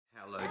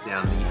How low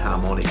down the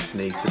harmonics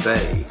need to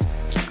be.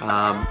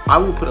 I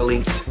will put a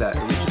link to that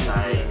original.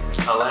 They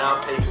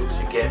allow people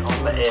to get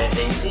on the air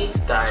easy.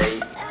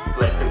 They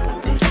let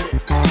people ditch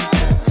it.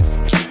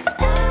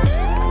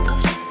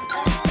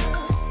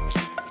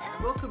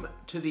 Welcome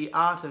to the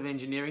Art of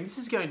Engineering. This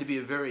is going to be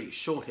a very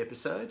short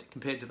episode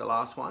compared to the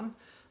last one.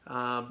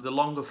 The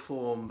longer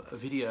form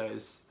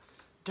videos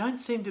don't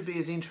seem to be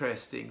as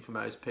interesting for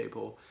most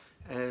people,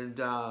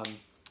 and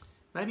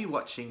maybe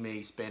watching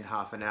me spend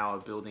half an hour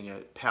building a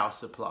power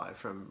supply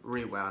from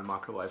rewound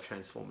microwave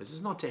transformers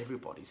is not to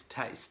everybody's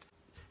taste.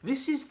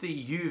 This is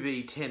the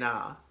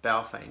UV-10R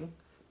Baofeng,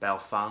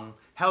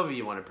 however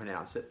you want to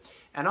pronounce it.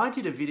 And I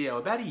did a video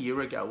about a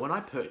year ago when I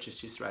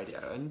purchased this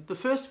radio. And the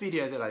first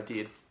video that I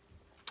did,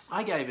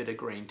 I gave it a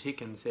green tick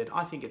and said,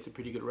 I think it's a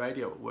pretty good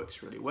radio, it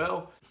works really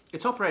well.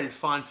 It's operated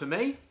fine for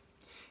me.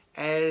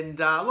 And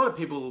a lot of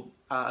people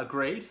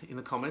agreed in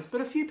the comments, but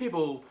a few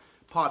people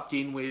piped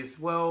in with,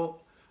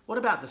 well, what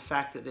about the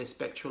fact that they're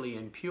spectrally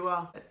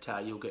impure,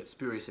 that you'll get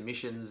spurious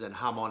emissions and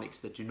harmonics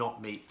that do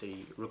not meet the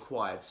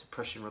required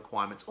suppression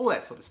requirements, all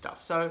that sort of stuff.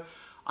 So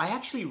I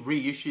actually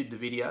reissued the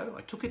video,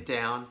 I took it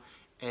down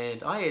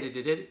and I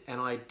edited it,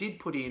 and I did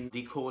put in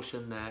the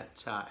caution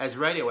that as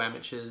radio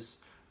amateurs,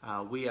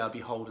 we are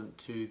beholden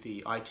to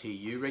the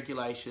ITU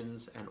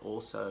regulations and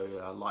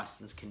also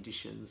license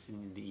conditions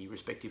in the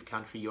respective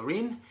country you're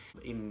in.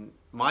 In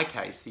my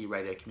case, the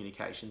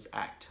Radiocommunications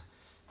ACT.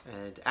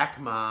 And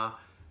ACMA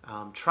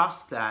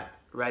trust that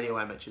radio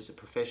amateurs are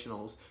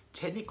professionals,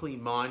 technically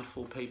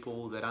mindful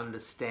people that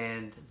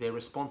understand their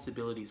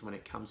responsibilities when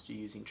it comes to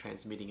using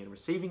transmitting and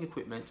receiving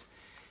equipment.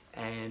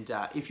 And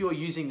if you're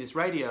using this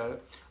radio,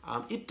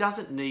 it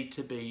doesn't need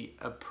to be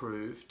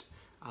approved,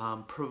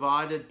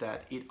 provided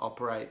that it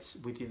operates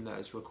within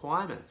those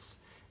requirements.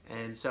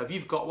 And so if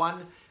you've got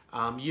one,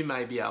 you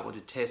may be able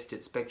to test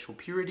its spectral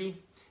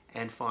purity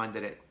and find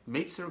that it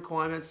meets the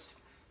requirements,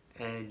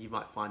 and you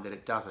might find that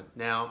it doesn't.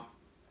 Now,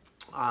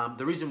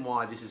 the reason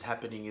why this is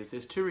happening is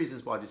there's two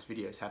reasons why this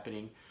video is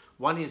happening.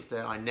 One is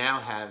that I now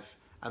have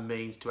a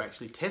means to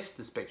actually test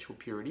the spectral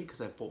purity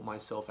because I've bought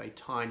myself a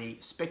tiny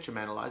spectrum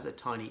analyzer, a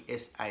tiny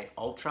SA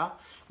Ultra,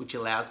 which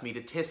allows me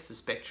to test the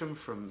spectrum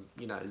from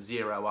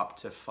 0 up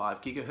to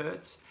 5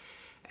 gigahertz.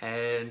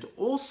 And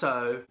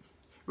also,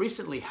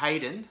 recently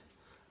Hayden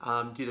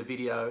did a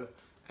video,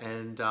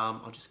 and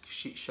I'll just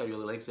show you a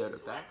little excerpt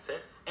of that.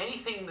 Access.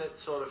 Anything that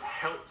sort of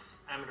helps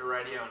amateur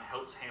radio and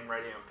helps ham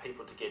radio and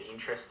people to get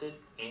interested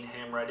in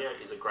ham radio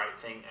is a great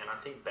thing, and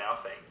I think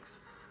Baofengs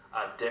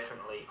are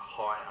definitely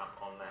high up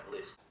on that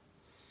list.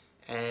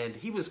 And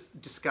he was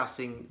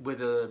discussing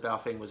whether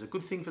Baofeng was a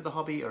good thing for the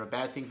hobby or a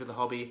bad thing for the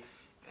hobby,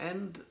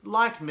 and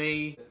like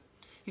me,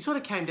 he sort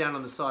of came down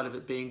on the side of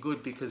it being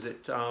good because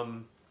it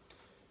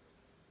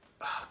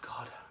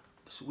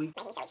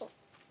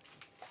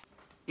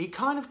He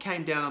kind of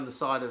came down on the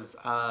side of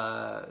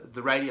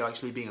the radio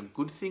actually being a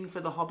good thing for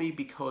the hobby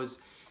because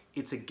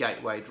it's a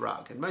gateway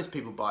drug. And most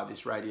people buy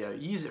this radio,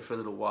 use it for a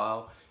little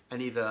while,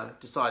 and either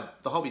decide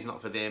the hobby's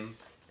not for them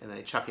and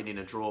they chuck it in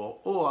a drawer,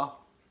 or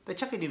they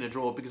chuck it in a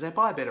drawer because they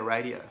buy a better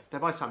radio. They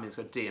buy something that's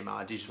got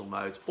DMR, digital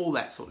modes, all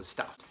that sort of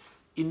stuff.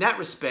 In that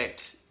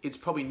respect, it's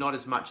probably not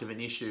as much of an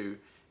issue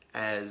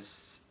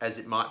as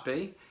it might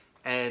be.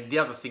 And the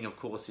other thing, of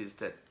course, is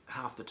that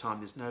half the time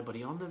there's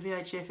nobody on the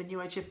VHF and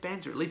UHF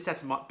bands, or at least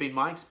that's been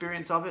my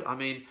experience of it. I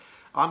mean,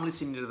 I'm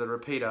listening to the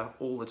repeater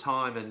all the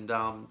time, and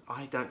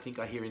I don't think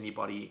I hear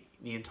anybody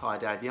the entire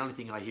day. The only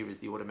thing I hear is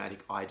the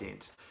automatic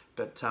ident,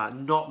 but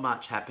not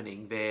much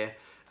happening there,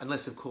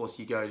 unless of course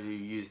you go to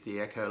use the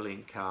Echo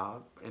Link,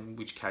 in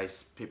which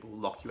case people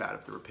lock you out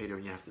of the repeater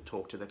and you have to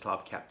talk to the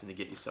club captain to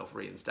get yourself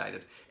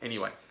reinstated.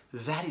 Anyway,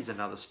 that is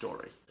another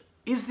story.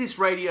 Is this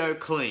radio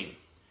clean?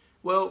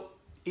 Well,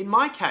 in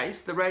my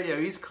case, the radio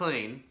is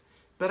clean,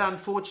 but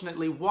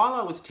unfortunately, while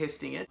I was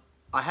testing it,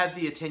 I have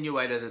the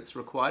attenuator that's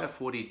required, a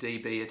 40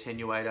 dB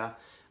attenuator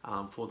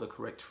for the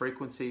correct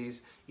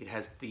frequencies. It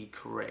has the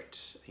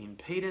correct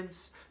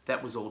impedance.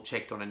 That was all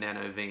checked on a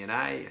nano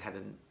VNA.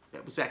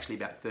 It was actually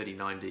about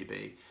 39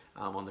 dB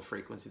on the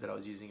frequency that I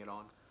was using it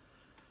on.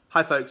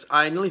 Hi folks,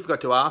 I nearly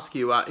forgot to ask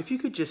you if you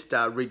could just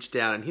reach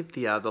down and hit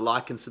the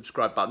like and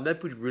subscribe button.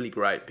 That'd be really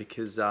great,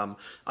 because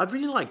I'd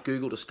really like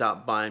Google to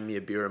start buying me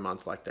a beer a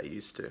month like they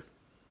used to,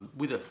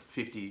 with a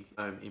 50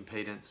 ohm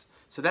impedance.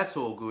 So that's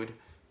all good.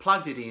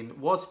 Plugged it in,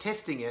 was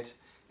testing it,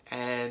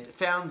 and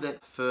found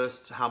that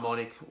first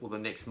harmonic, or the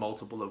next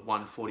multiple of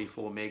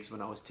 144 megs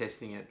when I was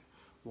testing it,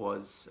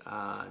 was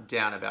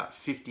down about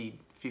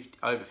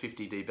over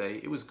 50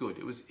 dB. It was good.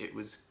 It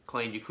was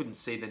clean. You couldn't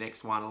see the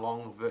next one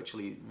along,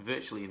 virtually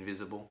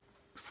invisible.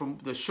 From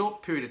the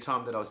short period of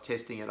time that I was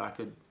testing it, I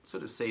could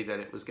sort of see that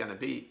it was going to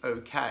be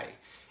okay.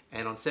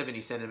 And on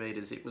 70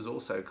 centimeters, it was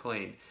also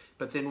clean.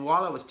 But then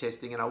while I was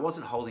testing, and I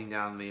wasn't holding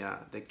down the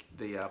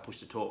push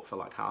to talk for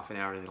like half an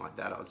hour or anything like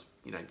that, I was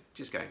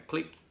just going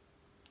click,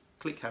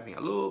 click, having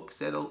a look,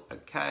 settle,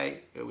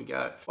 okay, here we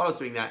go. While I was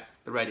doing that,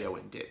 the radio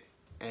went dead.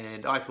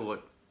 And I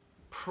thought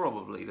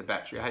probably the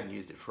battery, I hadn't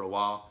used it for a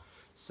while,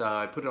 so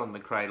I put it on the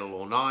cradle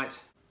all night,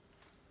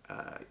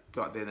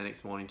 got there the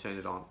next morning, turned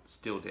it on,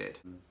 still dead.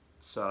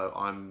 So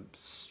I'm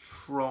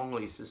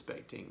strongly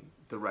suspecting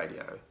the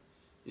radio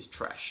is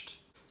trashed.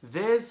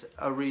 There's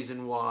a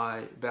reason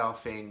why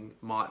Baofeng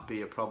might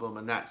be a problem,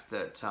 and that's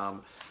that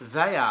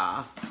they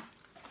are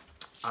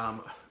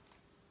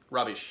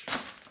rubbish.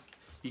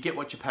 You get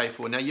what you pay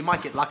for. Now you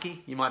might get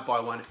lucky, you might buy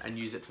one and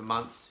use it for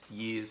months,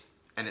 years,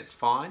 and it's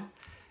fine,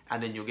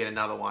 and then you'll get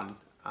another one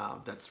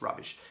that's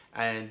rubbish.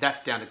 And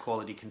that's down to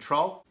quality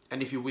control.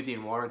 And if you're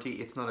within warranty,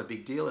 it's not a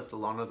big deal if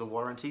they'll honour the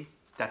warranty.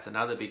 That's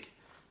another big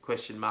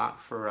question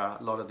mark for a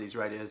lot of these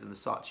radios and the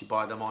sites you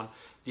buy them on.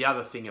 The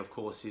other thing, of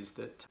course, is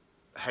that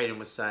Hayden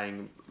was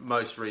saying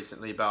most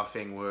recently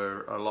Baofeng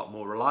were a lot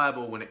more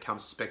reliable when it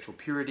comes to spectral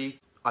purity.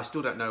 I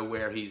still don't know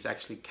where he's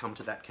actually come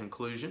to that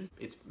conclusion.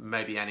 It's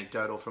maybe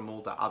anecdotal from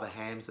all the other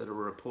hams that are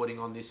reporting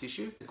on this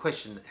issue. The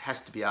question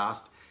has to be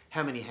asked,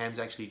 how many hams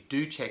actually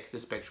do check the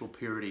spectral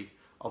purity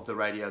of the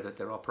radio that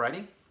they're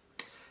operating?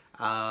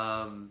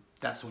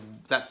 That's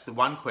the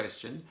one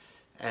question.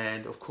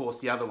 And of course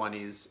the other one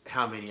is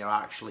how many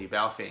are actually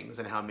Baofengs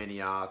and how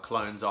many are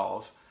clones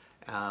of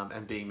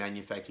and being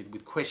manufactured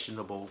with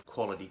questionable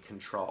quality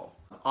control.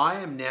 I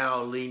am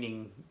now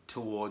leaning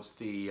towards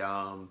the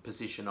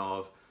position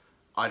of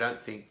I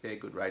don't think they're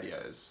good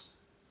radios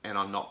and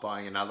I'm not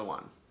buying another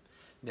one.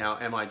 Now,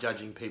 am I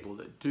judging people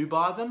that do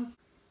buy them?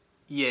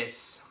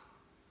 Yes,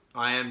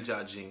 I am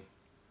judging.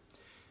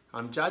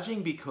 I'm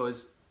judging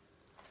because,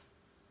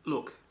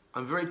 look,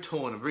 I'm very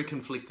torn, I'm very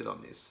conflicted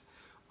on this.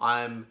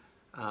 I'm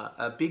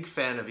a big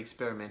fan of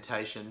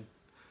experimentation.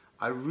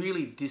 I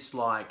really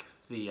dislike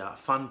the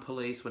fun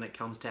police when it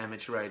comes to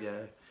amateur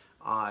radio.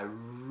 I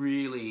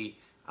really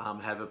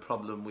have a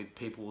problem with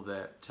people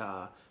that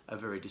are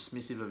very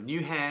dismissive of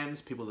new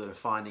hams, people that are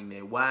finding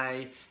their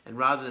way, and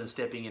rather than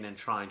stepping in and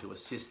trying to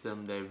assist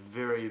them, they're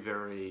very,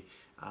 very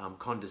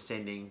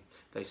condescending.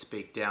 They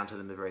speak down to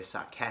them, they're very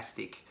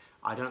sarcastic.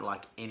 I don't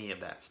like any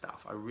of that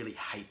stuff. I really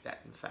hate that,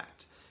 in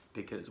fact,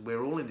 because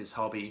we're all in this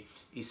hobby,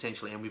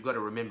 essentially, and we've got to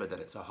remember that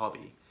it's a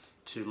hobby,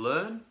 to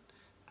learn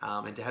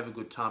and to have a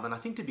good time, and I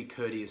think to be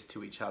courteous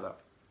to each other.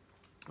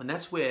 And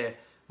that's where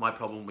my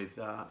problem with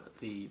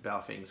the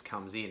Baofengs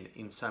comes in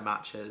so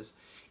much as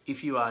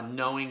if you are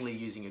knowingly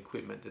using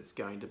equipment that's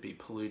going to be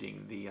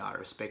polluting the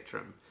RF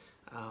spectrum,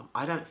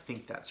 I don't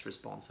think that's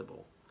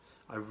responsible.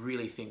 I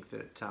really think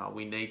that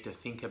we need to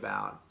think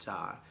about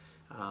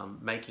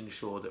making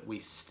sure that we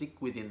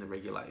stick within the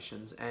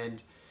regulations.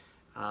 And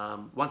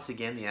once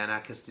again, the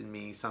anarchist in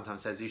me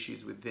sometimes has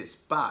issues with this,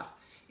 but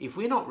if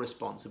we're not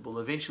responsible,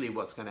 eventually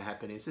what's going to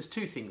happen is there's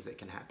two things that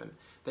can happen.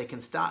 They can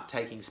start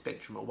taking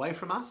spectrum away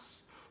from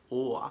us,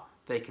 or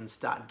they can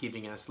start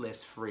giving us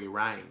less free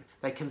rein.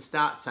 They can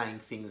start saying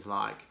things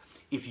like,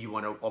 if you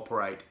want to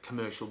operate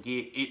commercial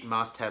gear, it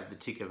must have the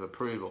tick of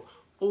approval.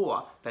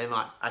 Or they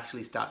might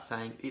actually start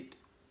saying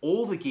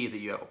all the gear that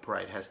you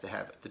operate has to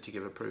have the tick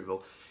of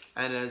approval.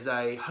 And as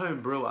a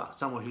home brewer,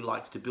 someone who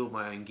likes to build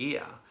my own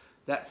gear,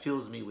 that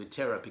fills me with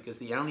terror, because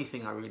the only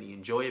thing I really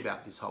enjoy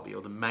about this hobby,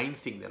 or the main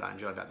thing that I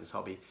enjoy about this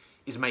hobby,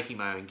 is making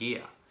my own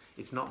gear.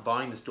 It's not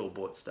buying the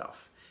store-bought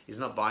stuff. It's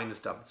not buying the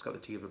stuff that's got the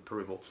tick of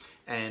approval.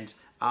 And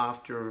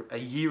after a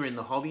year in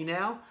the hobby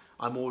now,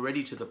 I'm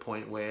already to the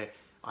point where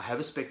I have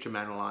a spectrum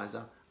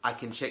analyzer, I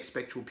can check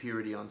spectral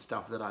purity on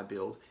stuff that I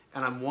build,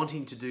 and I'm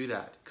wanting to do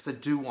that because I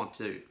do want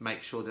to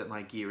make sure that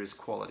my gear is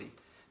quality,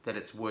 that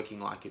it's working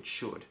like it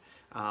should.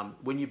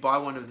 When you buy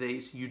one of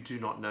these, you do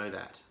not know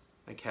that.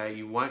 Okay,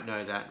 you won't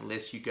know that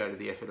unless you go to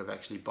the effort of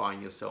actually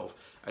buying yourself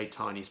a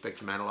tiny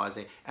spectrum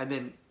analyzer and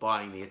then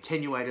buying the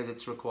attenuator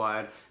that's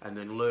required and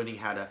then learning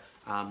how to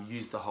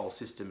use the whole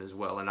system as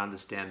well and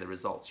understand the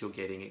results you're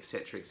getting,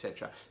 etc.,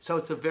 etc. So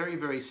it's a very,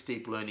 very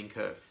steep learning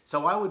curve.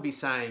 So I would be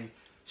saying,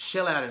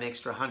 shell out an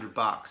extra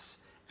 $100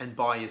 and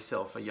buy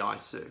yourself a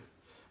Yaesu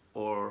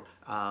or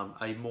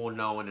a more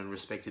known and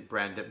respected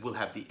brand that will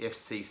have the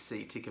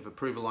FCC tick of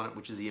approval on it,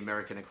 which is the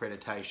American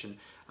accreditation,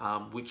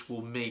 which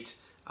will meet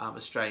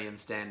Australian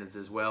standards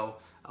as well,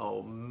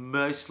 or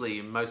mostly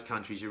in most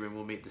countries you're in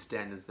will meet the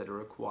standards that are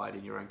required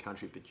in your own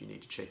country, but you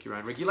need to check your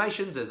own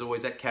regulations. There's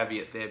always that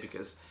caveat there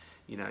because,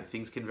 you know,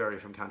 things can vary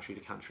from country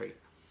to country.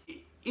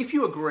 If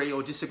you agree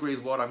or disagree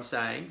with what I'm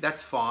saying,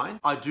 that's fine.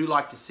 I do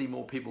like to see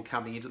more people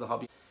coming into the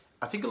hobby.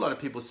 I think a lot of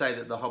people say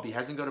that the hobby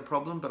hasn't got a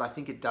problem, but I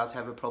think it does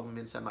have a problem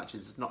in so much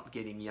as it's not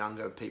getting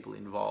younger people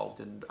involved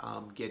and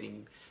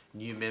getting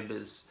new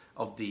members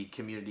of the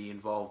community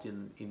involved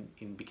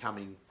in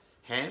becoming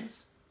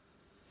hams.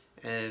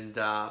 And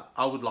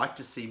I would like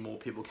to see more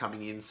people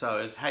coming in. So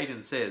as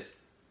Hayden says,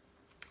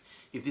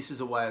 if this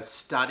is a way of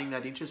starting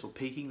that interest or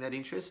piquing that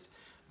interest,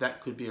 that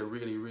could be a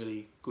really,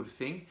 really good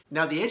thing.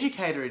 Now the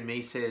educator in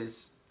me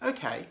says,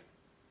 okay,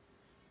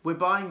 we're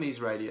buying these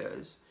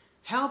radios.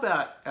 How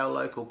about our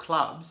local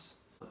clubs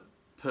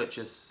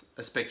purchase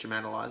a spectrum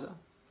analyzer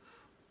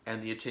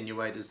and the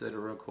attenuators that are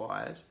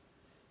required,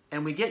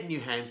 and we get new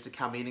hams to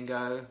come in and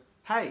go,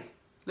 hey,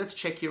 let's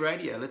check your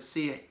radio. Let's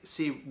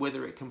see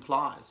whether it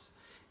complies.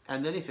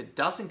 And then if it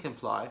doesn't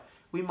comply,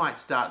 we might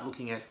start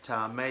looking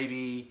at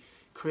maybe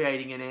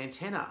creating an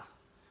antenna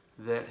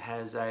that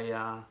has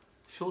a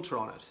filter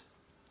on it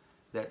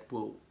that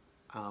will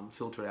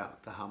filter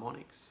out the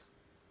harmonics.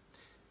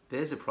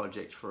 There's a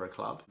project for a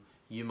club.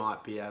 You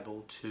might be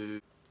able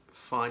to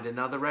find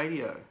another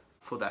radio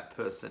for that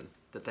person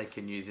that they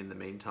can use in the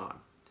meantime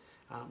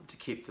to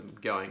keep them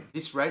going.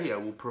 This radio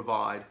will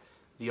provide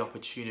the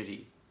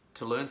opportunity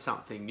to learn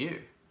something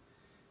new.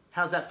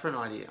 How's that for an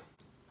idea?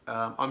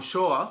 I'm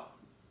sure,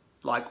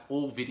 like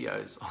all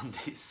videos on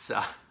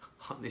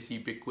this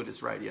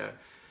ubiquitous radio,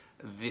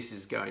 this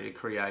is going to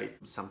create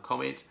some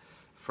comment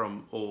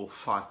from all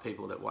 5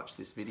 people that watch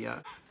this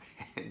video.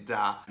 And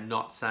I'm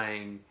not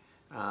saying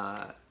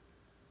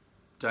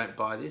don't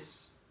buy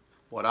this.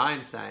 What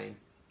I'm saying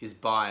is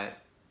buy it,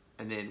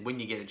 and then when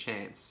you get a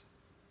chance,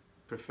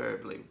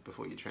 preferably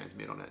before you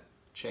transmit on it,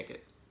 check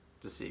it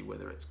to see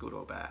whether it's good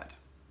or bad.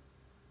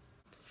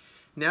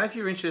 Now, if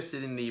you're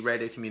interested in the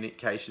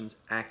Radiocommunications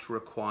ACT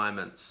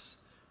requirements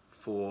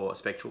for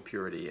spectral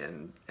purity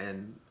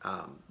and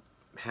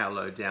how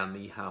low down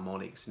the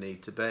harmonics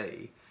need to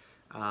be,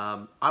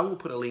 I will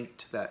put a link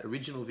to that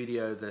original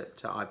video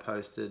that I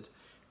posted,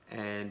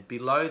 and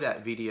below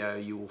that video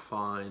you will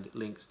find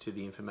links to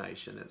the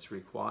information that's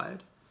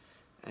required.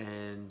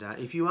 And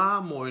if you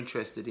are more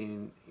interested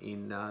in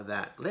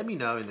that, let me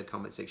know in the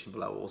comment section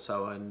below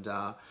also, and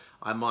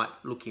I might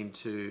look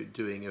into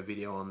doing a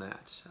video on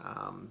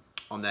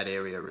that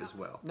area as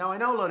well. Now, I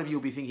know a lot of you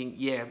will be thinking,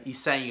 yeah, he's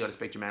saying he got a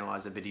spectrum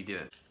analyzer, but he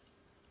didn't.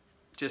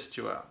 Just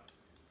to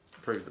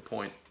prove the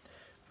point,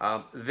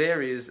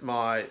 there is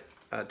my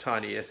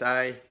Tiny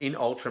SA in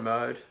ultra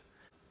mode.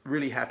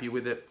 Really happy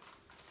with it.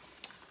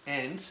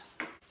 And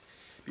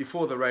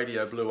before the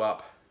radio blew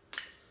up,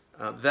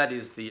 that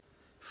is the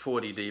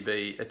 40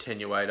 dB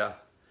attenuator,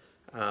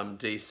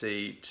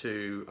 DC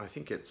to, I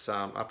think it's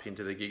up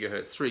into the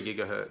gigahertz, 3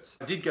 gigahertz.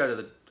 I did go to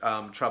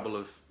the trouble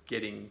of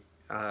getting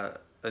an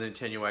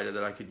attenuator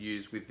that I could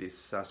use with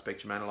this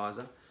spectrum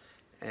analyzer.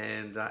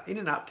 And in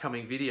an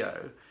upcoming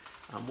video,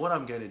 what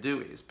I'm going to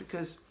do is,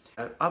 because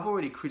I've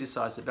already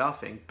criticised the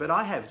Baofeng, but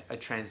I have a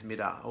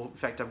transmitter, or in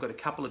fact I've got a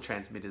couple of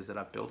transmitters that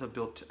I've built. I've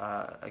built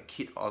a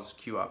kit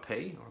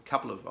OZZY, or a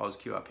couple of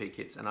OZZY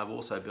kits, and I've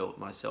also built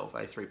myself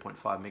a 3.5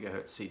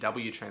 megahertz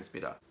CW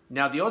transmitter.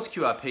 Now, the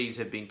OZZYs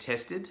have been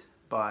tested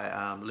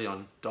by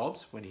Leon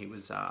Dobbs when he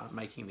was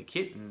making the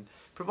kit, and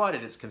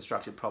provided it's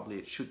constructed properly,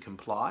 it should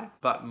comply.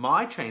 But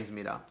my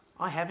transmitter,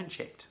 I haven't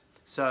checked.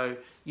 So,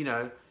 you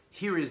know,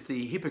 here is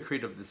the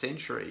hypocrite of the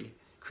century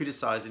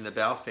criticising the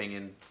Baofeng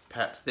and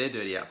perhaps their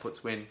dirty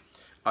outputs when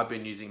I've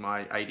been using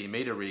my 80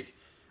 meter rig.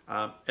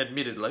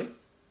 Admittedly,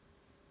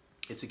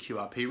 it's a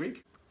QRP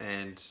rig,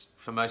 and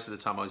for most of the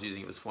time I was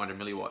using it was 400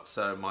 milliwatts,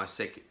 so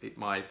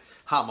my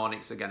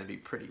harmonics are going to be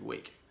pretty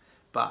weak.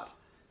 But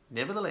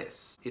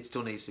nevertheless, it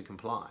still needs to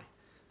comply.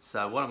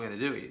 So what I'm going to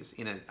do is,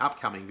 in an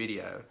upcoming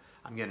video,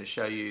 I'm going to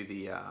show you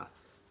the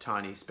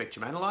tiny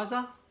spectrum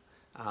analyzer.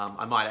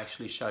 I might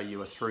actually show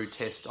you a through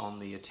test on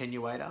the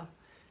attenuator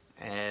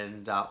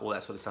and all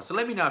that sort of stuff. So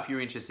let me know if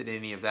you're interested in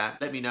any of that.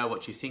 Let me know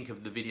what you think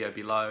of the video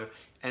below,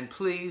 and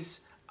please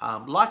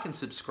like and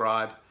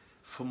subscribe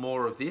for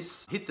more of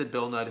this. Hit the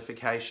bell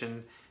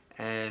notification,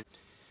 and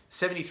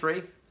 73,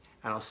 and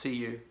I'll see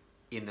you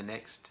in the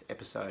next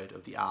episode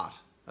of The Art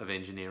of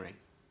Engineering.